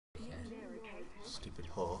Stupid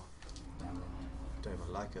whore. Don't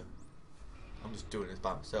even like her. I'm just doing this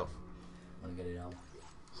by myself. Wanna get it on?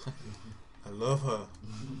 I love her.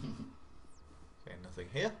 Okay, nothing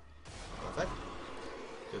here. Perfect.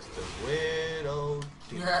 Just a weird old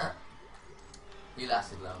dude. He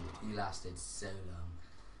lasted long. He lasted so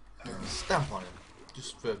long. Stamp on him.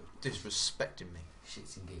 Just for disrespecting me.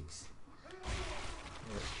 Shits and gigs.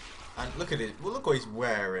 Yeah. And look at it. Well, look what he's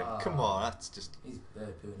wearing. Come on, that's just. He's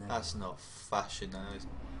bird poo now. That's not fashion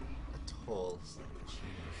at all.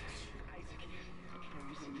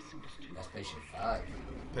 That's patient 5.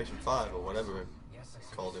 Patient 5 or whatever it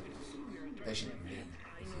called him. Patient V.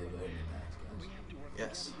 If you're wearing that, guys.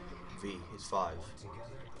 Yes, V is 5.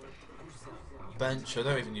 Bench, I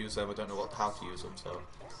don't even use them. I don't know how to use them. So,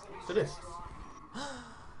 for this.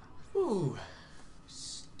 Ooh.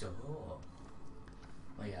 Store.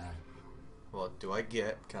 Oh yeah. What do I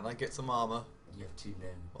get? Can I get some armor? You have 2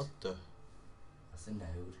 nodes. What the? That's a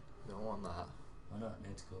node. Don't want that. Why not?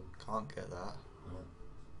 Node's cool. Can't get that. Why not?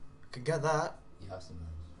 I can get that, You have some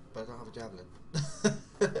nodes. but I don't have a javelin.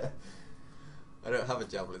 I don't have a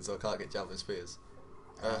javelin, so I can't get javelin spears.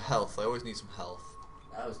 Health. I always need some health.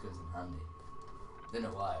 That always comes in handy. Don't know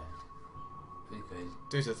why. Pretty crazy.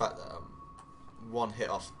 Due to the fact that I'm 1 hit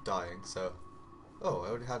off dying, so... Oh, I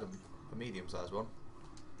already had a medium-sized one.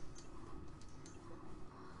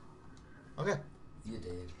 Okay. You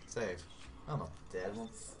did. Save. I'm not dead. I'm on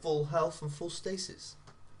full health and full stasis.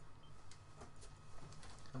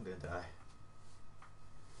 I'm gonna die.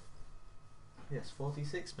 Yes,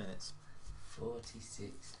 46 minutes.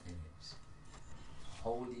 46 minutes.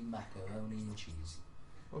 Holy macaroni and cheese.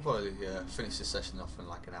 We'll probably finish this session off in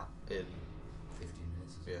like an hour. In 15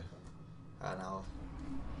 minutes. yeah, an hour.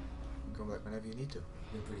 Come back whenever you need to.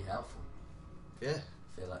 Been pretty helpful. Yeah.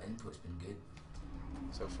 I feel like input's been good.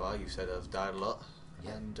 So far, you said I've died a lot,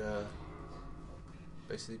 Yeah. and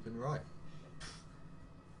basically been right.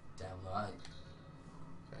 Damn right.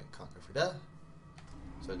 Okay, can't go through there.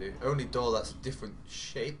 So the only door that's a different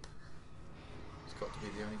shape has got to be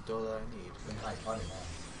the only door that I need. Been high party now.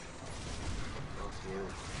 Fuck you.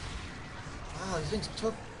 Ah, these things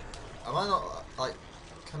tough. Am I not like?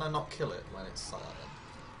 Can I not kill it when it's like that? Then?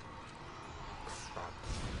 Crap.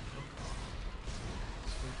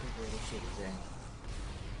 Stupid little shitty thing.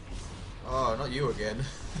 Oh, not you again.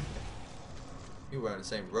 You're wearing the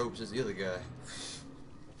same robes as the other guy.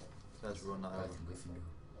 Let's run that over.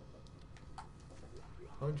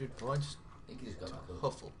 100 points. I think he just got back up.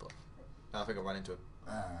 Hufflepuff. No, I think I ran into him.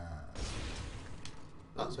 Ah.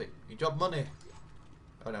 Oh, sweet. You dropped money.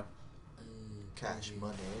 Oh no. Cash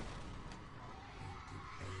money.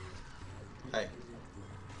 Hey.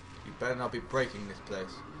 You better not be breaking this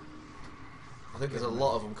place. I think there's a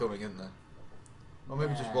lot of them coming in there. Or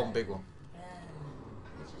maybe just one big one.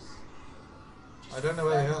 I don't know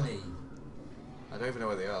where they are. I don't even know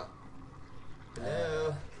where they are.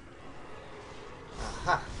 Hello.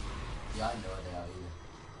 Aha. Yeah, I know where they are either.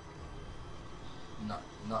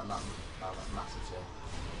 Not massive show.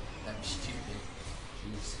 That'd be stupid.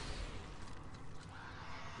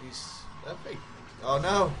 Jeez. They're big. Oh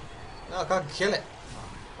no! No, I can't kill it.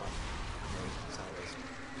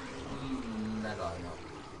 Never not.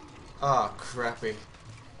 Oh, crappy.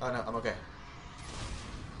 Oh no, I'm okay.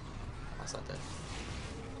 That's not dead.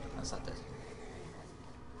 That's not dead.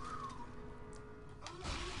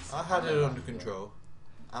 I had it under control.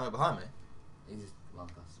 Am I behind me? He just ran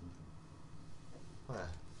past me. Where?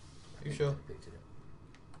 You sure? Picked it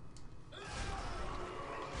up.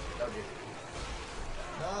 Told you.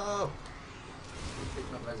 No! He's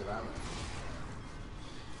picking up loads of ammo.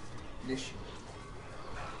 Nish.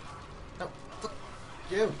 No! Fuck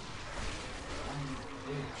you!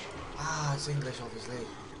 Ah, it's English, obviously.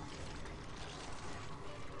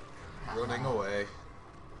 Running away.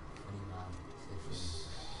 Funny man. So funny.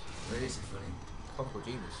 Really? This is funny. Comical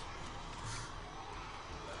genius.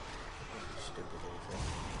 Stupid little thing.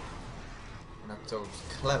 We're not so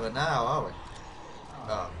clever now, are we?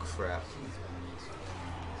 Oh crap.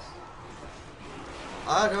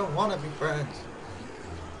 I don't want to be friends.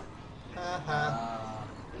 Haha.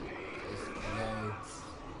 There's loads.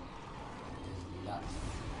 There's lots.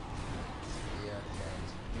 Yeah, okay.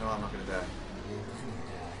 No, I'm not gonna die.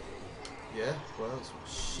 Yeah? Well, that's what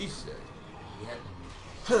she said. Yeah.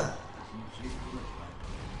 She's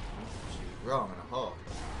wrong in a hole.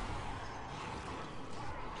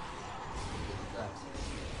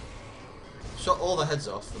 Shot all the heads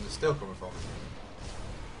off and they're still coming from.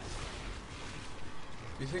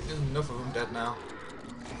 Do you think there's enough of them dead now?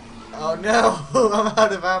 Oh no! I'm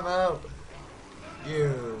out of ammo!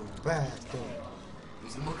 You bastard!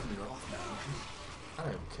 He's mucking you off now. I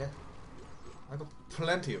don't care. I got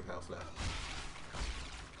plenty of health left.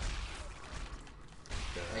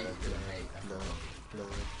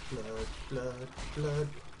 Blood.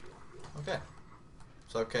 Okay.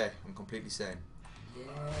 It's okay. I'm completely sane. Yeah.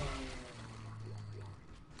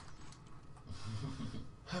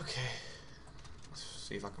 Okay. Let's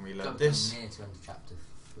see if I can reload Got this. near to end of chapter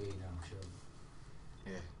 3 now, I'm sure.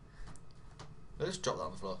 Yeah. Let's just drop that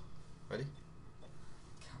on the floor. Ready?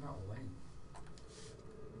 Cannot wait.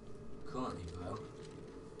 Currently, bro.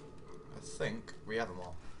 I think we have them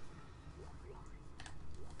all.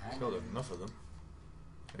 Killed enough of them.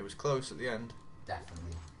 It was close at the end.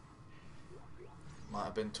 Definitely. Might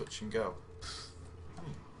have been touch and go.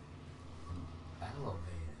 Elevator.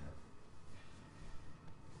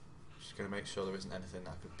 Just gonna make sure there isn't anything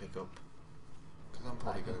I could pick up. Because I'm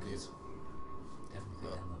probably gonna need. Definitely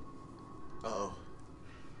Oh. them up. Uh-oh.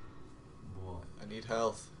 What? I need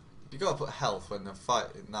health. You gotta put health when they're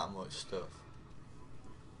fighting that much stuff.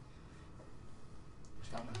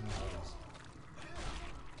 Which one is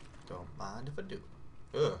Don't mind if I do.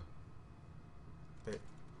 Ugh. Bit.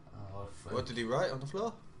 What did he write on the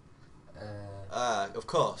floor? Of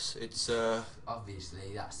course. It's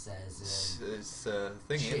obviously that says it's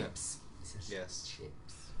thing, isn't it? chips. It says Yes.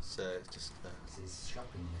 chips. So it's just It's his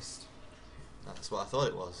shopping list. that's what I thought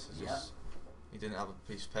it was. It's Yep. just, he didn't have a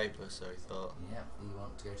piece of paper, so he thought Yep, you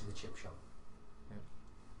want to go to the chip shop.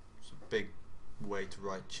 it's a big way to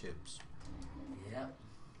write chips. Yep.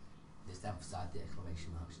 Just emphasise the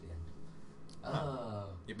exclamation marks at the end. Oh. Oh.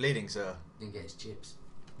 You're bleeding, sir. Didn't get his chips.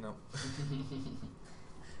 No.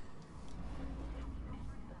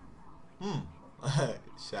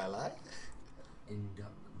 Shall I?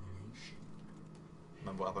 Indoctrination.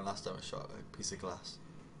 Remember what happened last time I shot a piece of glass?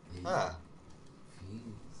 Yeah. Ah, Fuse.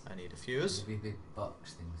 I need a fuse. There'll be a big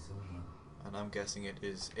box thing somewhere. And I'm guessing it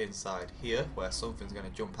is inside here, where something's going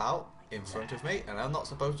to jump out in front of me, and I'm not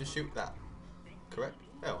supposed to shoot that. Correct?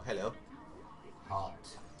 Oh, hello. Hot.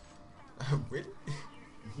 Really?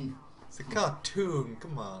 It's a cartoon,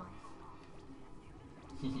 come on.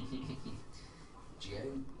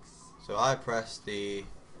 Jokes. So I press the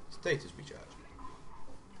status recharge.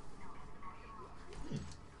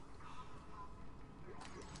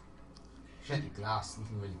 Shoot the glass,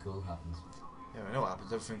 something really cool happens. Yeah, I know what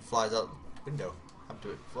happens. Everything flies out the window. Happened to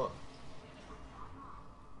it before.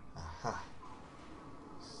 Aha.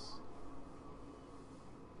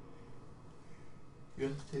 You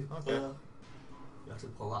have to, Okay. You have to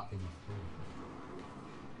pull that thing off.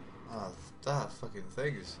 Ah, that fucking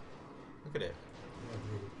thing is. Look at it. Yeah, it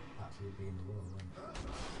would actually be in the world, wouldn't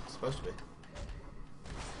it? It's supposed to be.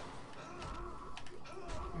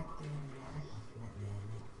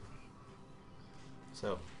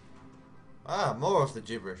 So. Ah, more of the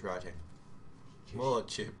gibberish writing. More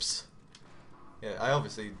chips. Yeah, I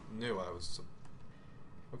obviously knew I was.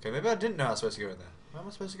 Okay, maybe I didn't know I was supposed to go in there. Where am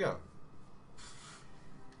I supposed to go?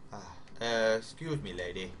 Ah, excuse me,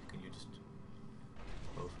 lady. Can you just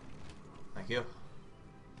move? Thank you.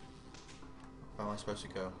 Where am I supposed to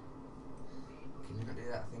go? Can you not do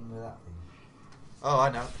that thing with that thing? Oh,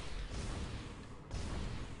 I know.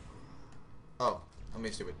 Oh, I'm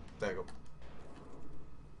being stupid. There you go.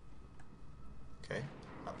 Okay,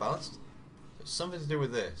 that balanced. It's something to do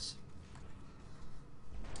with this.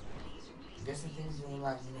 I'm guessing things are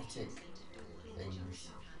magnetic things.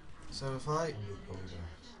 So if I,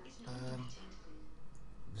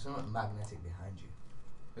 There's something magnetic behind you.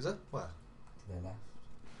 is it? Where? To the left.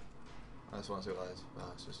 I just want to see what that is.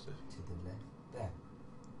 Ah, it's just a... To the left. There.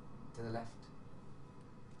 To the left.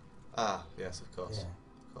 Ah, yes, of course. Yeah.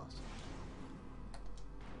 Of course.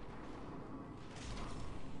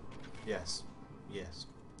 Yes. Yes.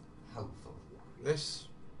 Helpful. This.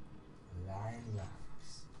 Line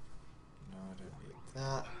rafts. No, I don't need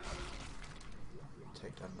that.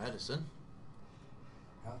 Take down medicine.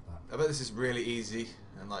 How about? I bet this is really easy,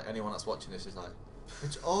 and like anyone that's watching this is like,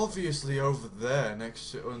 it's obviously over there,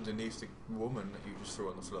 next to underneath the woman that you just threw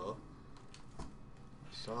on the floor.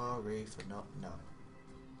 Sorry for not knowing.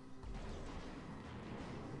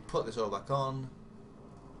 Put this all back on.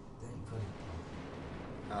 Don't put it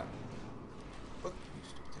What? You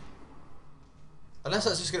stupid thing. Unless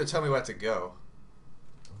that's just going to tell me where to go.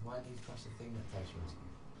 on. Why do you press the thing that tells you where to go?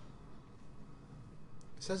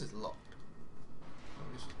 It says it's locked.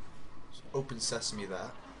 Let me just open sesame there.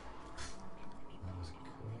 That was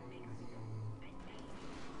crazy.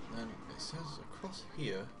 And it says across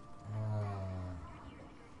here. Ah.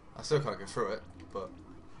 I still can't go through it, but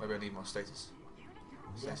maybe I need more status.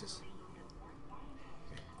 Yeah. Status.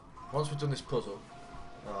 Okay. Once we've done this puzzle,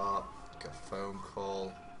 get a phone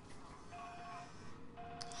call.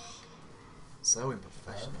 So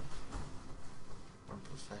unprofessional.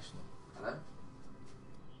 Unprofessional. Hello?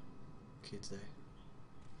 Kids,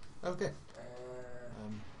 eh? Okay.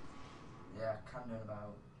 Yeah, I can do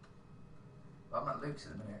about... Well, I'm at Luke's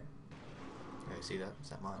at the minute. Yeah, you see that? Is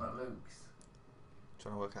that mine? I'm at Luke's.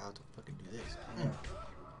 Trying to work out how to fucking do this. Yeah.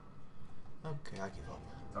 Okay, I give up.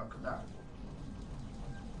 Don't come down.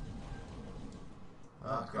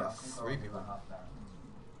 Oh, I've got 3 people.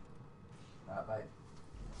 Alright, bye.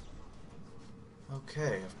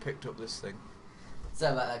 Okay, I've picked up this thing.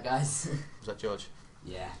 Sorry about that, guys. Was that George?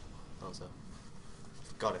 Yeah. Thought so.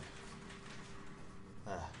 Got it.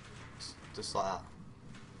 There. Just like that.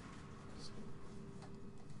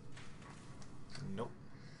 Nope.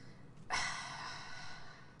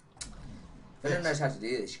 If anyone knows how to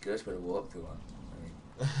do this, you could just put a warp through on.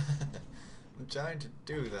 I'm trying to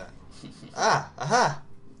do that. Aha!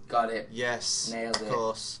 Got it. Yes. Nailed it. Of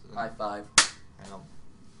course. High five. Hang on.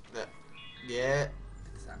 There. Yeah.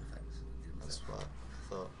 Sound effects. That's what I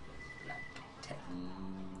thought. Like,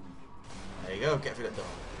 There you go. Get through that door.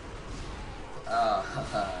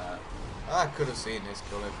 I could have seen this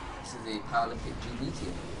coming. This is the Paralympic GB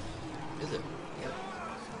team. Is it? Yep.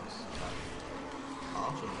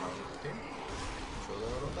 Harsh on the Paralympic team. I'm sure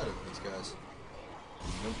they're a lot better than these guys.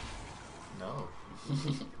 Nope. No.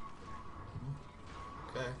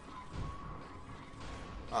 Okay.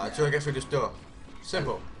 Alright, so I guess we just do it.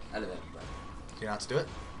 Simple. Elevator, right. Do you know how to do it?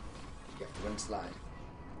 You have to run slide.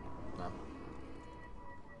 No.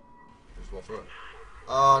 Just walk through it.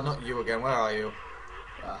 Oh, not you again. Where are you?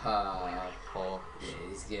 Aha. Oh. Yeah,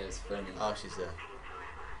 this girl's funny. Oh, she's there.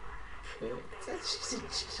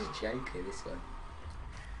 She's a joker, this one.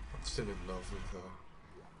 I'm still in love with her.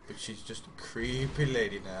 But she's just a creepy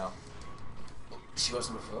lady now. She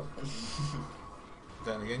wasn't before.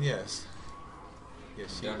 Then again, yes.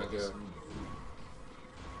 Yes, she Then was. again.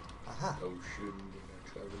 Aha. Ocean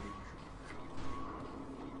traveling.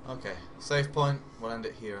 Okay, save point. We'll end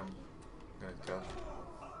it here. I'm gonna go.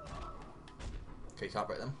 Okay, you can't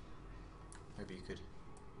break them. Maybe you could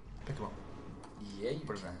pick them up. Yeah, you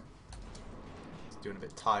Put 'em can. there. Just doing a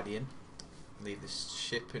bit tidying. Leave this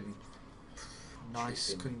ship in nice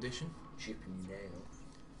Shipping. condition. Chipping nail.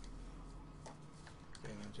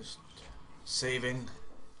 Okay, I'm just saving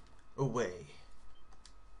away.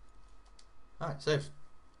 Alright, save.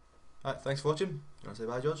 Alright, thanks for watching. You want to say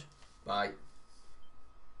bye, George? Bye.